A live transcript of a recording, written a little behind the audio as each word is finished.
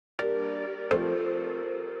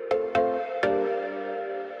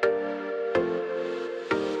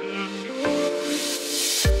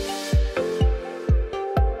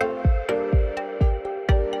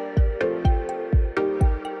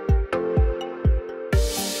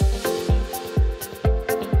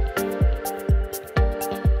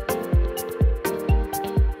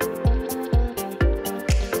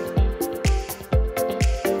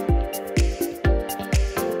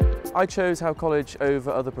I chose Howe College over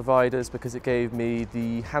other providers because it gave me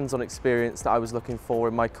the hands-on experience that I was looking for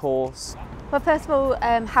in my course. Well, first of all,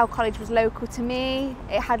 Howe College was local to me.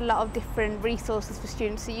 It had a lot of different resources for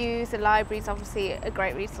students to use. The library is obviously a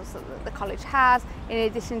great resource that the college has. In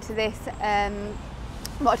addition to this,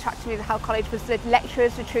 what attracted me to Howe College was the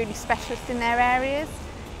lecturers were truly specialists in their areas.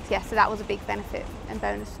 So that was a big benefit and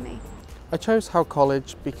bonus to me. I chose Howe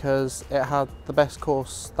College because it had the best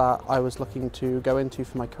course that I was looking to go into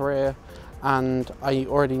for my career, and I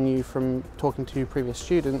already knew from talking to previous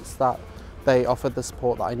students that they offered the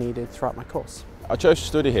support that I needed throughout my course. I chose to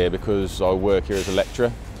study here because I work here as a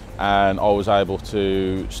lecturer and I was able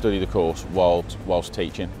to study the course whilst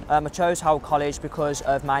teaching. I chose Howe College because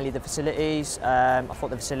of mainly the facilities. I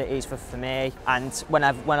thought the facilities were for me, and when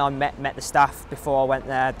I met the staff before I went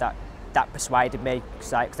there, that persuaded me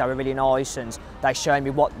because they were really nice and they showed me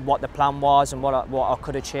what the plan was and what I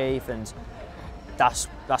could achieve, and that's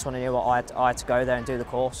when I knew I had to go there and do the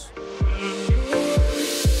course.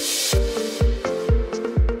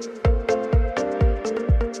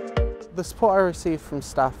 The support I received from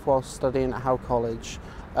staff while studying at Howe College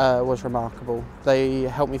was remarkable. They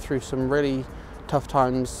helped me through some really tough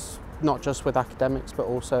times, not just with academics but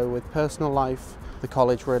also with personal life. The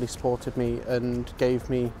college really supported me and gave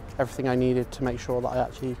me everything I needed to make sure that I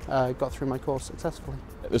actually got through my course successfully.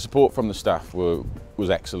 The support from the staff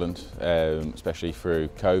was excellent, especially through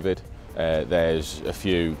COVID. There's a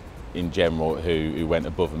few in general who went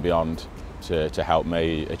above and beyond to help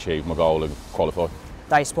me achieve my goal and qualify.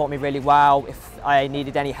 They support me really well. If I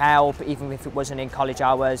needed any help, even if it wasn't in college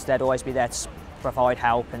hours, they'd always be there to provide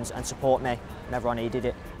help and support me whenever I needed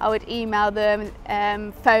it. I would email them,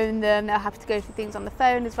 phone them. They were happy to go through things on the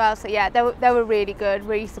phone as well. So yeah, they were really good,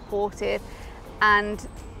 really supportive, and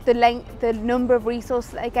the number of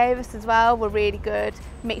resources that they gave us as well were really good.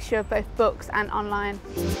 Mixture of both books and online.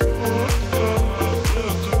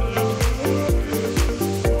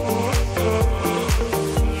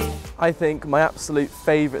 I think my absolute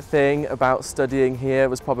favourite thing about studying here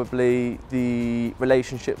was probably the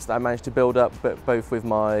relationships that I managed to build up, but both with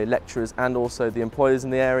my lecturers and also the employers in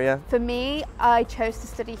the area. For me, I chose to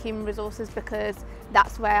study human resources because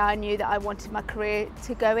that's where I knew that I wanted my career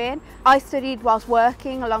to go in. I studied whilst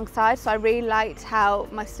working alongside, so I really liked how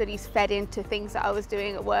my studies fed into things that I was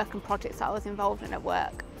doing at work and projects that I was involved in at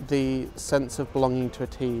work. The sense of belonging to a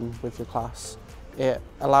team with your class, it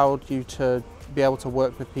allowed you to be able to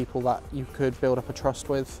work with people that you could build up a trust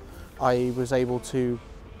with. I was able to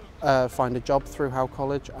find a job through Howe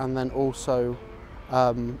College, and then also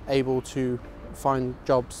able to find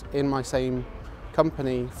jobs in my same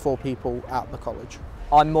company for people at the college.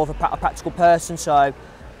 I'm more of a practical person, so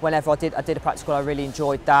whenever I did a practical, I really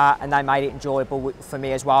enjoyed that, and they made it enjoyable for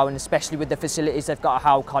me as well, and especially with the facilities they've got at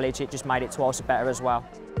Howe College, it just made it twice better as well.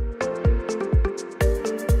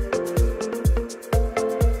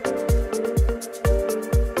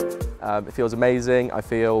 It feels amazing, I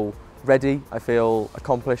feel ready, I feel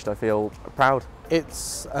accomplished, I feel proud.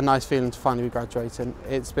 It's a nice feeling to finally be graduating.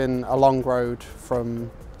 It's been a long road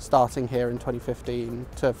from starting here in 2015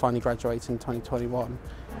 to finally graduating in 2021.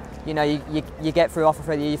 You know, you get through halfway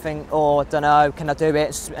through the year, you think, oh, I don't know, can I do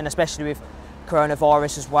it? And especially with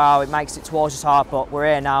coronavirus as well, it makes it twice as hard, but we're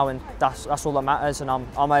here now and that's all that matters, and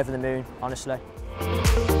I'm over the moon, honestly.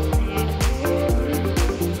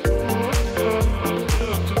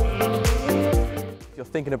 If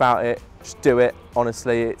you're thinking about it, just do it.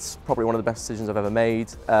 Honestly, it's probably one of the best decisions I've ever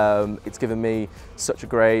made. It's given me such a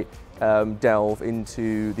great delve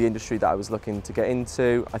into the industry that I was looking to get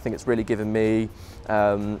into. I think it's really given me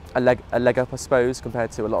a leg up, I suppose,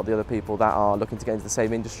 compared to a lot of the other people that are looking to get into the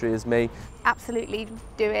same industry as me. Absolutely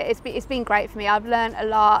do it. It's been great for me. I've learned a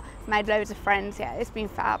lot, made loads of friends. Yeah, it's been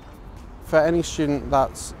fab. For any student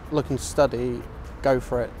that's looking to study, go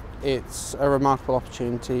for it. It's a remarkable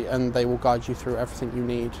opportunity, and they will guide you through everything you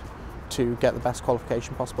need to get the best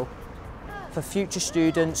qualification possible. For future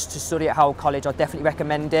students to study at Howe College, I definitely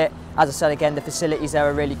recommend it. As I said again, the facilities there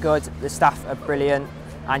are really good, the staff are brilliant,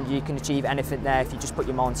 and you can achieve anything there if you just put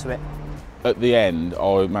your mind to it. At the end,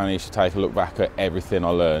 I managed to take a look back at everything I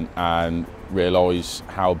learned and realise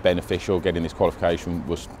how beneficial getting this qualification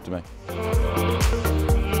was to me.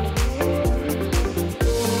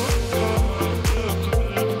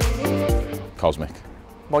 Cosmic.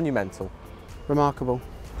 Monumental. Remarkable.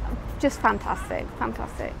 Just fantastic,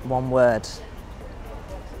 fantastic. One word.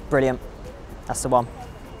 Brilliant. That's the one.